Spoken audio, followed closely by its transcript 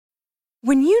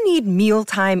When you need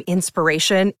mealtime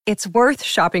inspiration, it's worth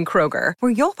shopping Kroger,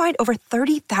 where you'll find over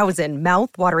 30,000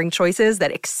 mouth-watering choices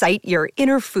that excite your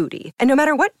inner foodie. And no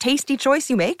matter what tasty choice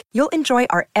you make, you'll enjoy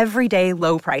our everyday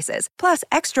low prices, plus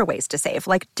extra ways to save,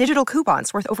 like digital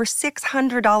coupons worth over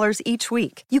 $600 each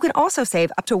week. You can also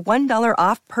save up to $1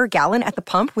 off per gallon at the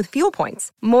pump with fuel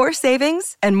points. More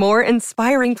savings and more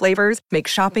inspiring flavors make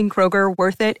shopping Kroger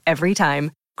worth it every time.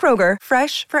 Kroger,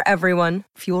 fresh for everyone.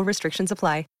 Fuel restrictions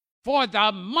apply. For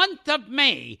the month of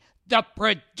May, the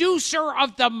producer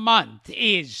of the month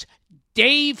is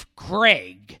Dave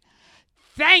Craig.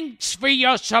 Thanks for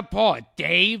your support,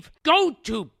 Dave. Go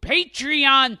to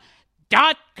patreon.com/Gilbert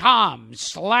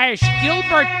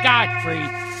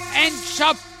Gottfried and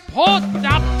support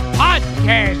the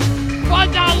podcast for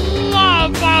the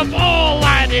love of all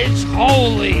that is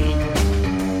holy.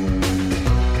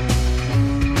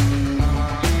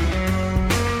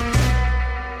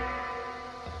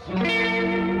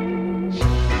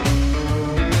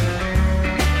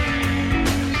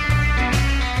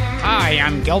 Hi,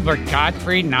 I'm Gilbert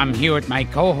Gottfried, and I'm here with my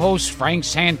co-host, Frank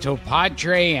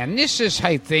Santopadre, and this is,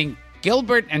 I think,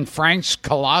 Gilbert and Frank's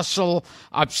Colossal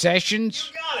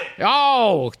Obsessions. You got it!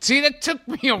 Oh, see, that took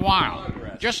me a while.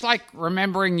 Just like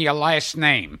remembering your last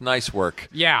name. Nice work.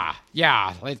 Yeah.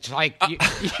 It's like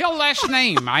your last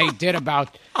name. I did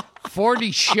about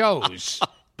 40 shows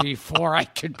before I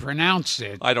could pronounce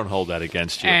it. I don't hold that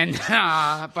against you. And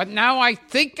but now I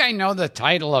think I know the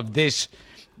title of these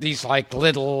like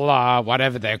little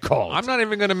whatever they're called. I'm not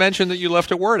even going to mention that you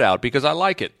left a word out because I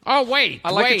like it. Oh, wait. I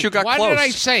like that you got what close. What did I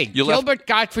say? You Gilbert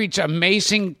Gottfried's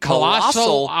amazing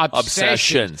colossal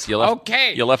obsessions. You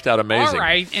left out amazing. All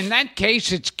right. In that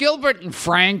case, it's Gilbert and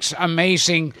Frank's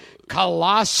amazing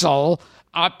colossal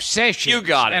obsessions. You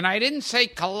got it. And I didn't say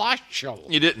colossal.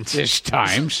 You didn't. This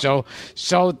time. So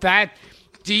that...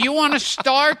 Do you want to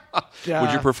start?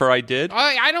 Would you prefer I did?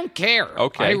 I don't care.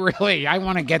 Okay. I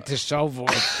want to get this over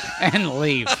with and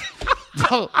leave.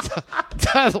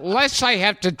 The less I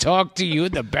have to talk to you,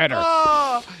 the better.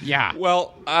 Yeah.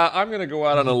 Well, I'm going to go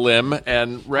out on a limb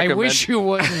and recommend... I wish you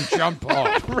wouldn't jump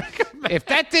off. If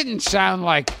that didn't sound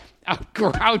like a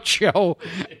Groucho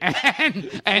and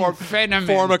Fenneman.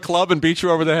 Form a club and beat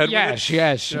you over the head with it?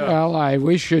 Yes. Yeah. Well, I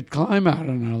wish you'd climb out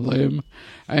on a limb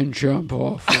and jump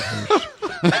off with us.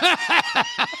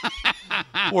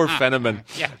 Poor Fenneman.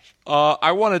 Yes.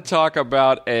 I want to talk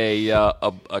about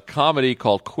a comedy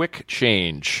called Quick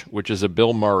Change, which is a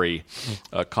Bill Murray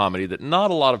comedy that not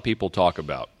a lot of people talk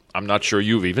about. I'm not sure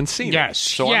you've even seen it. Yes.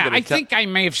 So I think I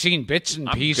may have seen bits and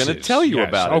pieces. I'm going to tell you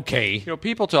about it. Okay. You know,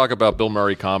 people talk about Bill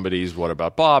Murray comedies. What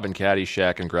about Bob and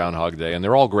Caddyshack and Groundhog Day? And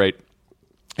they're all great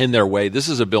in their way. This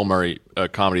is a Bill Murray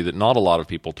comedy that not a lot of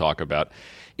people talk about.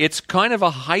 It's kind of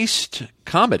a heist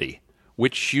comedy,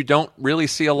 which you don't really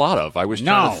see a lot of. I was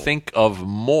trying to think of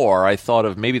more. I thought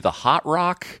of maybe The Hot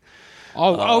Rock.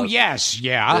 Yes,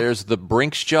 yeah. There's The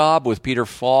Brink's Job with Peter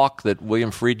Falk that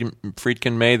William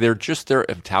Friedkin made. They're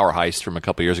Tower Heist from a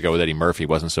couple years ago with Eddie Murphy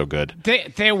wasn't so good.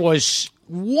 There was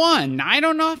one. I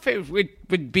don't know if it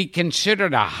would be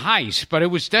considered a heist, but it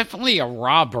was definitely a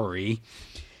robbery.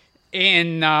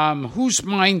 In Who's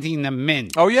Minding the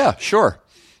Mint? Oh, yeah, sure.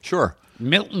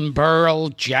 Milton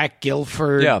Berle, Jack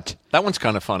Gilford. Yeah, that one's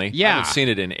kind of funny. Yeah. I haven't seen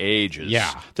it in ages.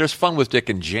 Yeah. There's Fun with Dick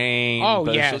and Jane. Oh,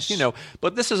 but yes. It's just,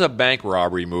 but this is a bank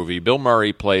robbery movie. Bill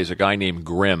Murray plays a guy named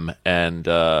Grim, and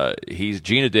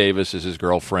Gina Davis is his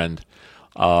girlfriend.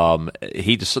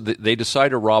 They decide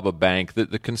to rob a bank.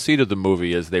 The conceit of the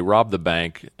movie is they rob the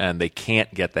bank, and they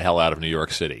can't get the hell out of New York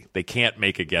City. They can't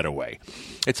make a getaway.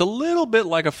 It's a little bit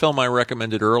like a film I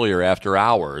recommended earlier, After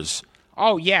Hours.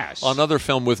 Oh, yes. Another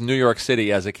film with New York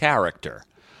City as a character.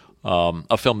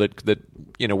 A film that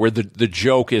where the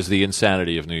joke is the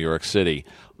insanity of New York City.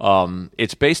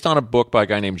 It's based on a book by a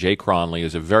guy named Jay Cronley,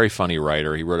 who's a very funny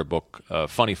writer. He wrote a book,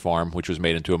 Funny Farm, which was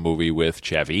made into a movie with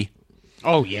Chevy.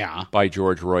 Oh, yeah. By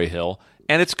George Roy Hill.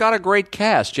 And it's got a great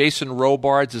cast. Jason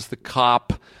Robards is the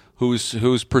cop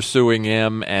who's pursuing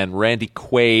him, and Randy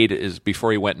Quaid is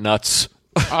before he went nuts.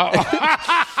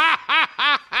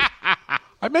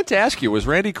 I meant to ask you, was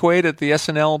Randy Quaid at the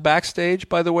SNL backstage,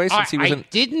 by the way? Since I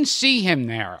didn't see him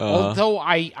there, although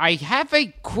I have a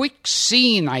quick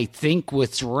scene, I think,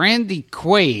 with Randy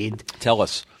Quaid. Tell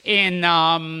us. In,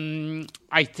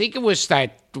 I think it was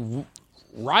that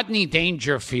Rodney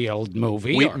Dangerfield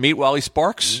movie. Meet Wally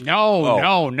Sparks?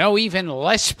 No, even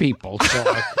less people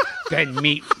saw it than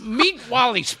Meet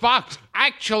Wally Sparks.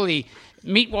 Actually,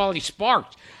 Meet Wally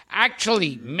Sparks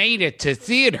actually made it to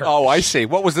theater. Oh, I see.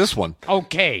 What was this one?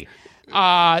 Okay.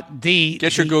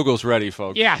 Get your Googles ready,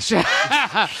 folks. Yes.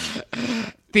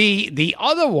 The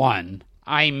other one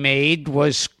I made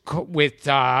was with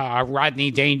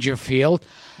Rodney Dangerfield.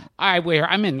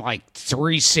 I'm in like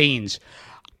 3 scenes.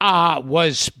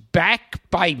 Was Back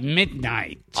by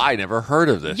Midnight. I never heard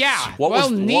of this. Yeah.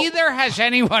 Neither has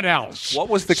anyone else. What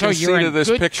was the conceit of this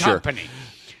picture? Company.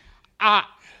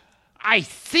 I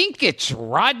think it's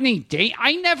Rodney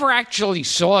I never actually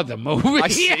saw the movie. I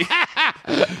see.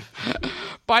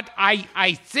 But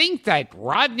I think that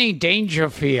Rodney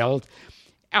Dangerfield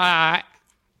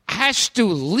has to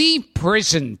leave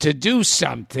prison to do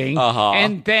something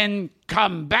and then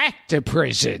come back to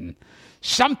prison.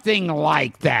 Something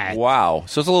like that. Wow.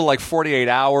 So it's a little like 48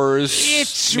 Hours.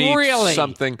 It's really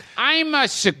something. I'm a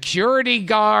security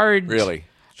guard. Really?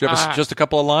 Do you have just a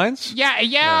couple of lines? Yeah.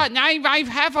 I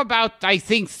have about, I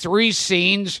think, 3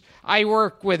 scenes. I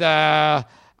work with a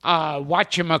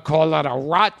Rottweiler.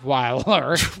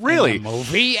 Really? In the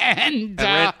movie. And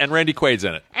Randy Quaid's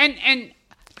in it. And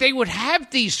they would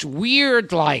have these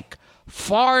weird, like,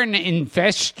 foreign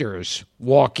investors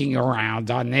walking around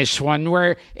on this one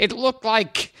where it looked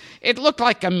like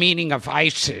a meeting of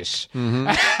ISIS. Mm-hmm.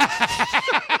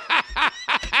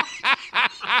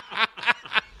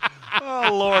 Oh,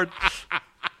 Lord.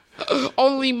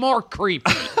 Only more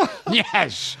creepy.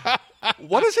 Yes.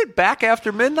 What is it? Back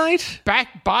After Midnight?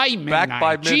 Back by Midnight. Back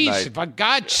by Midnight. Jeez, for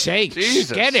God's sake,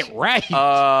 Jesus. Get it right.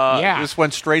 This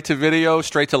went straight to video,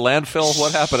 straight to landfill.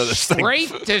 What happened to this thing? Straight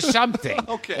to something.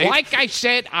 Okay. Like I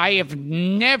said, I have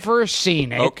never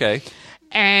seen it. Okay.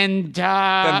 And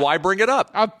then why bring it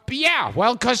up?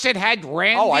 Because it had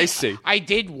Randy. Oh, I see. I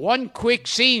did one quick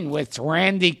scene with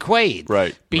Randy Quaid.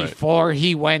 Right. Before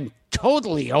he went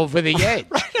totally over the edge.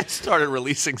 Right. I started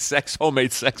releasing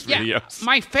homemade sex videos.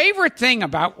 My favorite thing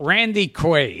about Randy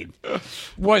Quaid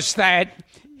was that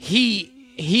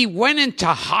he went into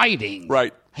hiding.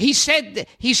 Right. He said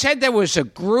there was a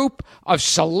group of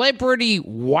celebrity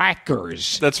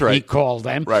whackers. That's right. He called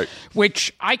them. Right.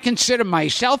 Which I consider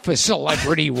myself a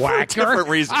celebrity whacker. For different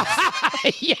reasons.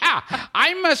 Yeah.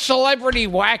 I'm a celebrity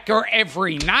whacker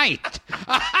every night.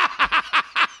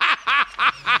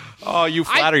 Oh, you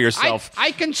flatter yourself.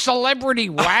 I can celebrity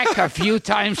whack a few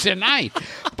times a night.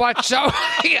 But so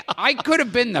I could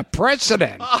have been the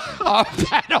president of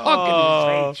that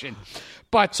organization.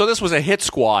 But so this was a hit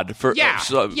squad for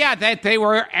that they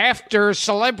were after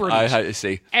celebrities. I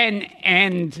see.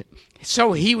 And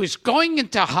so he was going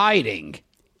into hiding.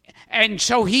 And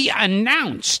so he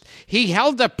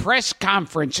held a press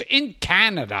conference in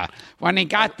Canada when he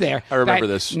got there. I remember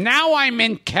this. Now I'm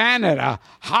in Canada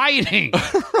hiding.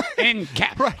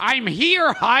 I'm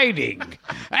here hiding.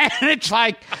 And it's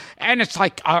like,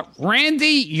 Randy,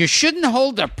 you shouldn't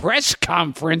hold a press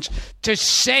conference to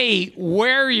say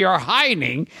where you're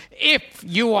hiding if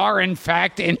you are in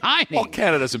fact in hiding. Well,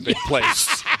 Canada's a big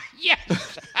place.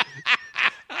 Yes.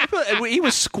 He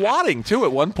was squatting, too,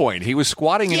 at one point. He was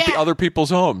squatting in other people's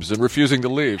homes and refusing to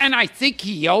leave. And I think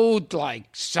he owed, like,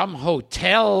 some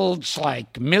hotels,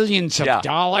 like, millions of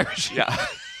dollars. Yeah.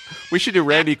 We should do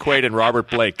Randy Quaid and Robert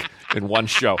Blake in one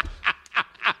show.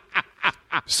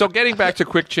 So getting back to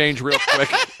Quick Change real quick.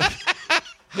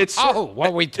 What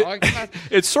are we talking about?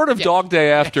 It's sort of Dog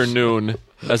Day Afternoon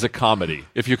as a comedy,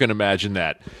 if you can imagine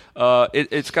that.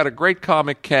 It's got a great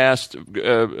comic cast.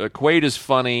 Quaid is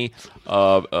funny.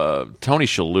 Tony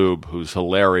Shalhoub, who's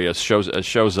hilarious,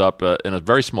 shows up in a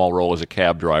very small role as a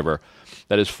cab driver.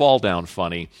 That is fall down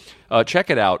funny. Check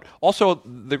it out. Also,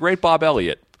 the great Bob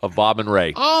Elliott of Bob and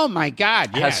Ray. Oh, my God,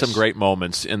 yes. Has some great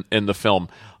moments in the film.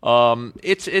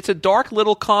 It's a dark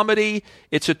little comedy.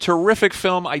 It's a terrific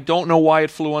film. I don't know why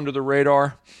it flew under the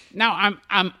radar. Now,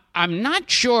 I'm not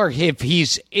sure if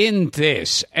he's in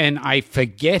this, and I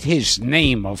forget his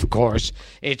name, of course.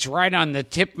 It's right on the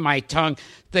tip of my tongue.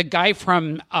 The guy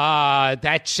from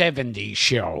That 70s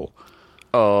Show.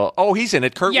 He's in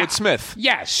it. Kurtwood Smith.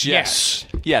 Yes.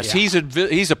 Yeah. He's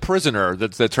a prisoner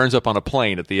that turns up on a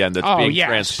plane at the end that's being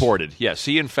transported. Yes,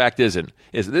 he in fact isn't.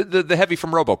 Is the heavy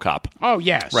from RoboCop? Oh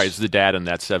yes, right. It's the dad in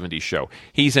That 70s Show.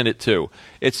 He's in it too.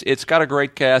 It's got a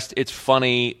great cast. It's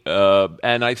funny,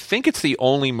 and I think it's the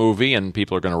only movie. And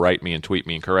people are going to write me and tweet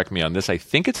me and correct me on this. I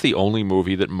think it's the only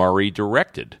movie that Murray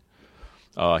directed.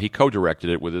 He co-directed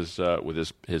it with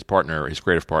his partner, his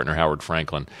creative partner, Howard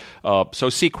Franklin. So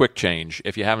see Quick Change.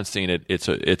 If you haven't seen it, it's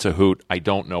a hoot. I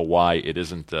don't know why it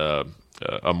isn't a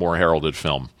more heralded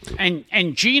film.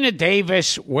 And Gina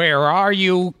Davis, where are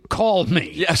you? Call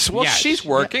me. Yes, she's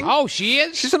working. Oh, she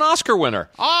is? She's an Oscar winner.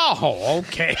 Oh,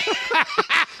 okay.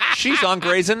 She's on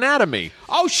Grey's Anatomy.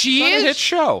 Oh, she is? A hit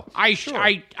show. I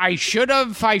should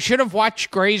have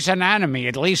watched Grey's Anatomy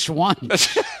at least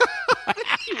once.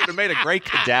 You would have made a great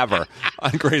cadaver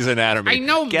on Grey's Anatomy. I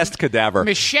know. Guest cadaver.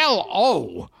 Michelle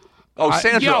O.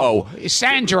 Sandra Oh.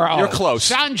 Sandra Oh. You're close.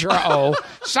 Sandra Oh.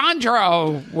 Sandra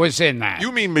Oh was in that.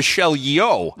 You mean Michelle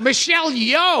Yeoh. Michelle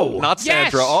Yeoh. Not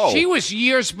Sandra Oh. She was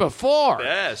years before.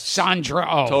 Yes. Sandra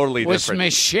Oh. Totally was different.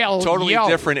 Michelle Totally Yeoh.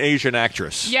 different Asian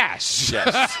actress. Yes.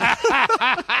 Yes.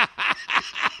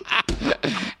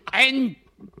 And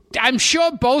I'm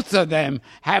sure both of them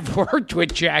have worked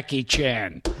with Jackie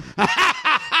Chan.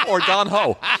 Or Don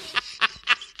Ho.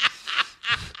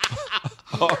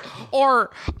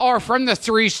 Or from the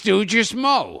Three Stooges,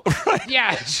 Mo. Right.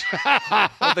 Yes.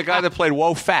 The guy that played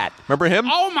Woe Fat. Remember him?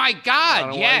 Oh, my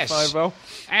God, yes.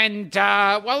 150. And,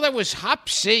 there was Hop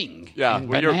Singh in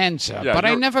Bonanza, but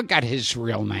I never got his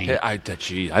real name. I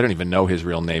don't even know his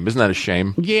real name. Isn't that a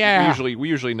shame? Yeah. We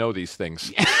usually know these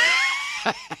things.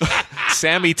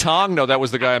 Sammy Tong? No, that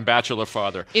was the guy in Bachelor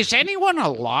Father. Is anyone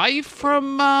alive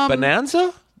from...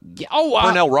 Bonanza?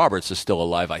 Pernell Roberts is still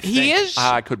alive, I think. He is?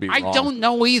 I could be wrong. I don't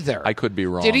know either. I could be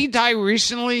wrong. Did he die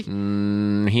recently?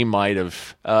 He might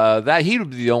have. He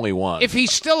would be the only one. If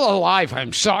he's still alive,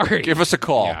 I'm sorry. Give us a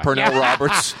call, Pernell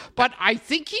Roberts. But I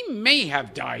think he may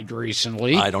have died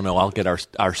recently. I don't know. I'll get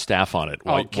our staff on it.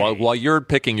 Okay. While you're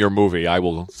picking your movie, I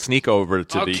will sneak over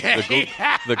to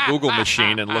the Google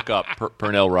machine and look up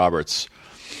Pernell Roberts.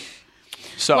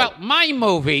 So, well, my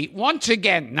movie, once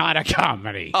again, not a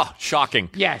comedy. Oh, shocking.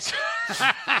 Yes.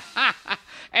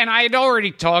 And I had already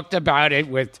talked about it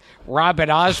with Robert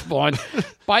Osborne,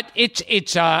 but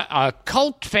it's a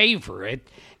cult favorite,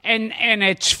 and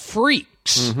it's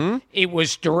Freaks. Mm-hmm. It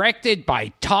was directed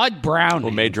by Todd Browning.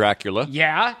 Who made Dracula.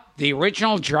 Yeah, the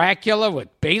original Dracula with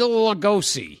Bela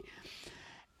Lugosi.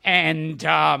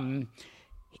 And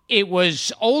it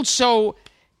was also...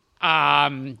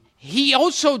 he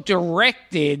also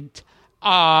directed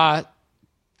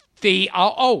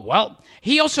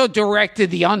he also directed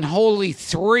The Unholy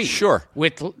Three. Sure.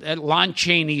 With Lon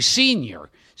Chaney Sr.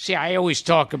 See, I always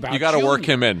talk about you got to Junior, work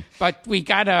him in. But we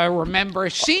got to remember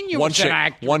Sr. was an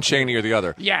actor. One Chaney or the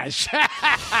other. Yes.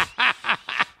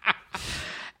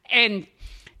 And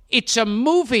it's a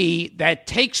movie that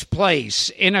takes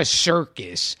place in a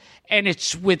circus, and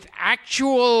it's with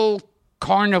actual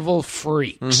carnival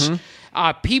freaks. Mm-hmm.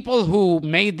 People who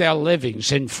made their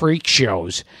livings in freak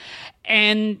shows.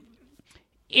 And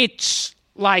it's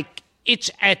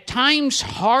at times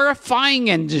horrifying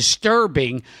and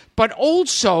disturbing, but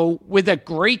also with a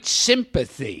great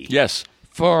sympathy. Yes.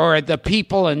 For the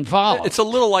people involved. It's a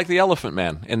little like The Elephant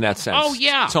Man in that sense. Oh,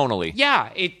 yeah. Tonally. Yeah.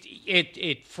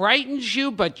 It frightens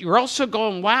you, but you're also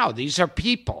going, wow, these are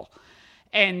people.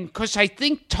 And because I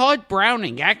think Todd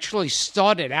Browning actually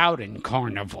started out in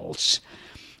carnivals.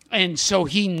 And so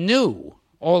he knew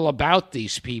all about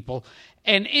these people.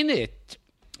 And in it,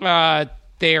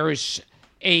 there's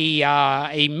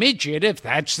a midget, if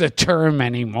that's the term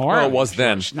anymore. Well, it was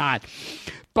then. It's not.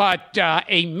 But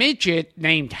a midget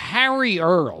named Harry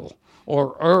Earl,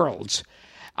 or Earls.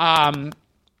 And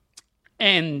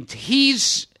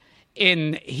there's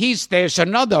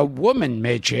another woman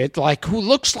midget, who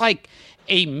looks like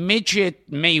a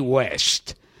midget Mae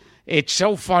West. It's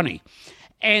so funny.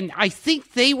 And I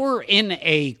think they were in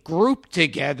a group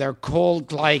together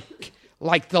called like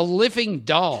the Living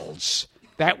Dolls.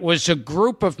 That was a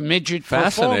group of midget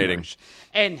performers.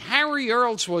 And Harry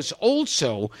Earls was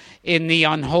also in The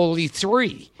Unholy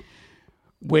Three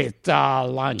with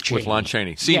Lon Chaney. With Lon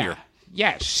Chaney, Sr. Yeah.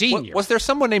 Yes, Sr. Was there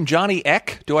someone named Johnny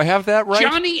Eck? Do I have that right?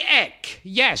 Johnny Eck.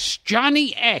 Yes,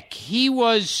 Johnny Eck. He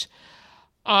was...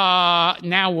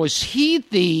 now, was he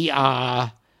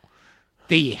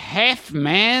the half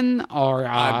man, or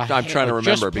I'm trying to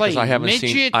remember because I haven't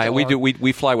seen.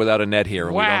 We fly without a net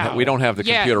here. Wow. We don't have the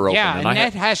computer open. Yeah,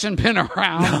 Annette hasn't been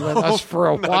around with us for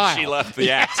a while. She left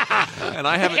the act, and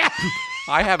I haven't.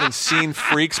 I haven't seen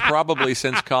Freaks probably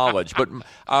since college, but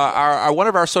one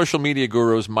of our social media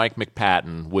gurus, Mike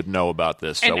McPatton, would know about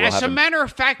this. So and as a matter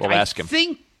of fact, I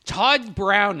think Todd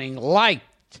Browning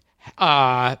liked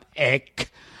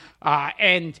Eck,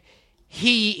 and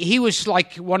he was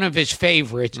like one of his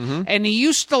favorites, mm-hmm. and he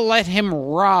used to let him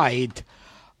ride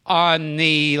on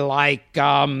the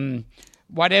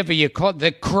whatever you call it,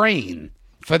 the crane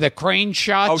for the crane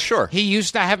shots. Oh, sure. He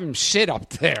used to have him sit up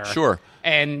there. Sure.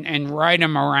 And ride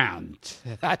him around.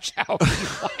 That's how he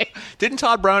liked. Didn't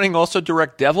Todd Browning also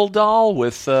direct Devil Doll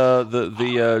with the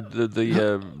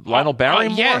Lionel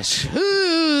Barrymore? Yes.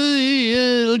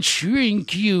 I'll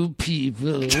shrink you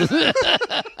people.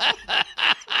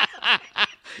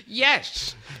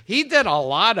 Yes. He did a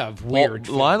lot of weird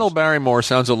films. Lionel Barrymore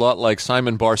sounds a lot like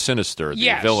Simon Bar Sinister, the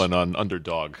Yes. villain on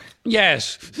Underdog.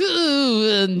 Yes.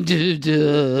 Underdog.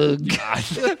 I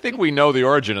think we know the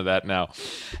origin of that now.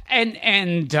 And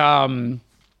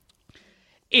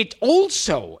it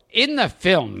also, in the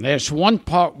film, there's one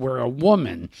part where a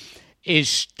woman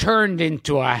is turned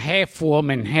into a half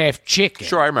woman, half chicken.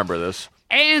 Sure, I remember this.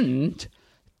 And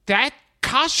that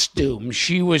costume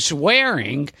she was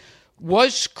wearing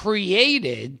was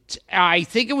created, I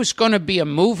think it was going to be a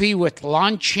movie with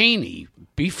Lon Chaney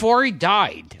before he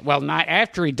died. Well, not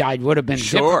after he died would have been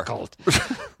difficult.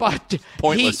 But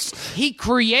Pointless. He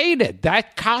created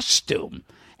that costume.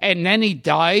 And then he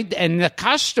died, and the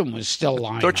costume was still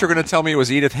lying. I thought you were going to tell me it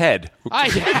was Edith Head. Who I-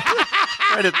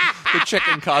 created the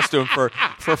chicken costume for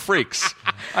freaks.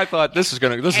 I thought this is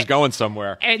going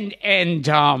somewhere.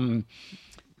 And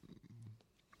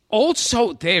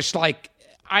also there's like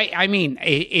I mean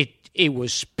it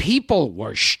was people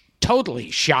were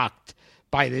totally shocked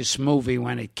by this movie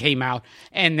when it came out,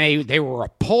 and they were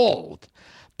appalled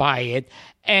by it.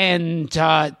 And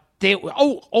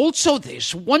also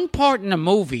there's one part in the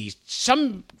movie,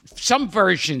 some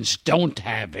versions don't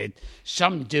have it,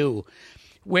 some do,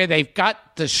 where they've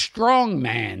got the strong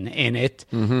man in it,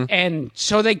 and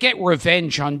so they get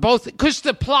revenge on both, because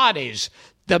the plot is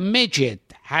the midget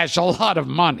has a lot of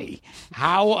money.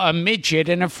 How a midget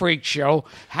in a freak show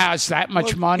has that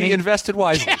much money? He invested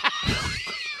wisely.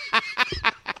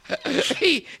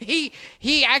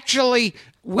 He actually,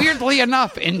 weirdly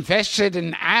enough, invested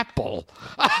in Apple.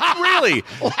 Really?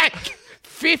 Like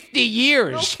 50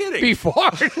 years No kidding. before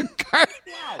it occurred.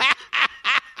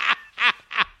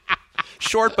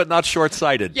 Short but not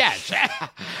short-sighted. Yes.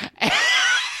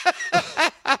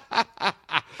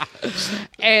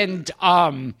 And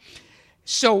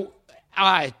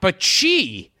but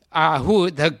she,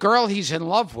 who the girl he's in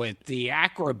love with, the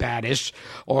acrobatist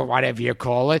or whatever you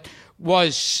call it,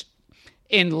 was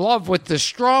in love with the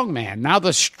strong man. Now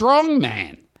the strong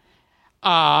man,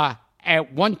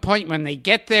 at one point when they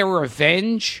get their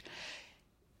revenge,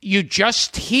 you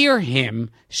just hear him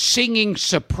singing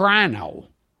soprano.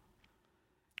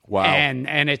 Wow.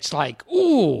 And it's like,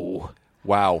 ooh.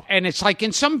 Wow. And it's like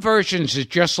in some versions it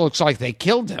just looks like they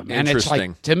killed him. And it's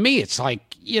Interesting. like, to me, it's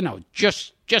like,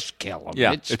 just kill him.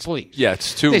 Yeah, Please. Yeah,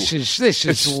 it's too. This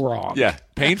is wrong. Yeah,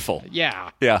 painful.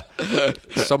 Yeah. Yeah.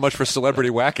 So much for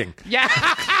celebrity whacking. Yeah.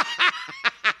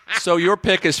 So your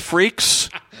pick is Freaks?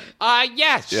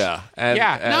 Yes. Yeah. No, And-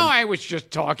 I was just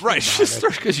talking Right, about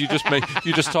it. because you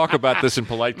just talk about this in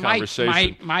polite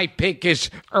conversation. My pick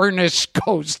is Ernest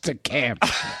Goes to Camp.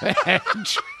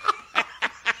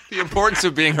 The Importance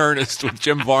of Being Earnest with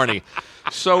Jim Varney.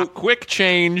 So Quick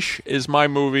Change is my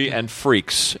movie, and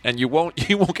Freaks, and you won't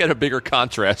get a bigger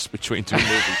contrast between two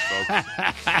movies,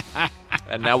 folks.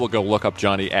 And now we'll go look up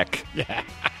Johnny Eck. Yeah.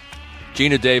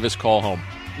 Gina Davis, Call Home.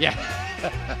 Yeah.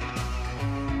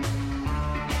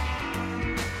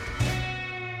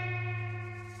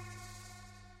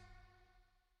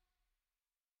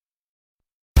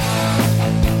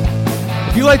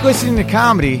 If you like listening to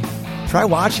comedy, try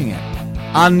watching it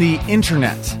on the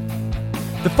internet.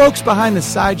 The folks behind the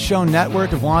Sideshow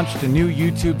Network have launched a new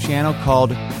YouTube channel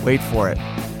called Wait For It.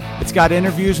 It's got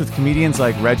interviews with comedians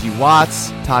like Reggie Watts,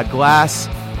 Todd Glass,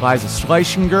 Liza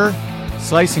Schlesinger.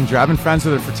 I've been friends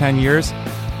with her for 10 years.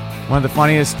 One of the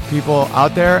funniest people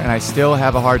out there, and I still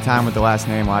have a hard time with the last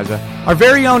name, Liza. Our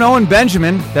very own Owen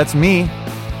Benjamin, that's me,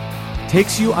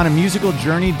 takes you on a musical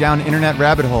journey down internet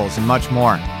rabbit holes and much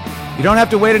more. You don't have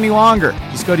to wait any longer.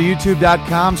 Just go to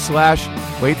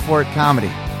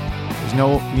youtube.com/waitforitcomedy. There's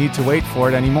no need to wait for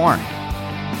it anymore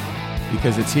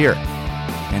because it's here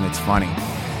and it's funny.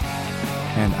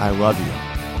 And I love you.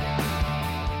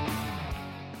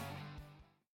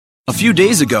 A few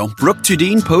days ago, Brooke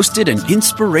Tudine posted an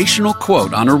inspirational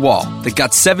quote on her wall that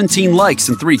got 17 likes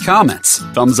and 3 comments.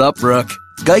 Thumbs up, Brooke.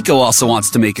 Geico also wants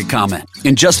to make a comment.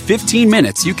 In just 15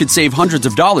 minutes, you could save hundreds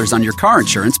of dollars on your car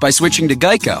insurance by switching to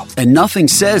Geico. And nothing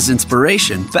says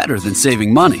inspiration better than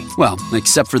saving money. Well,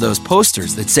 except for those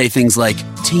posters that say things like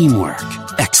teamwork,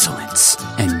 excellence,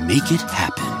 and make it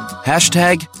happen.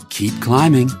 Hashtag keep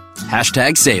climbing.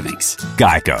 Hashtag savings.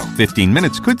 Geico. 15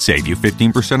 minutes could save you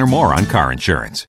 15% or more on car insurance.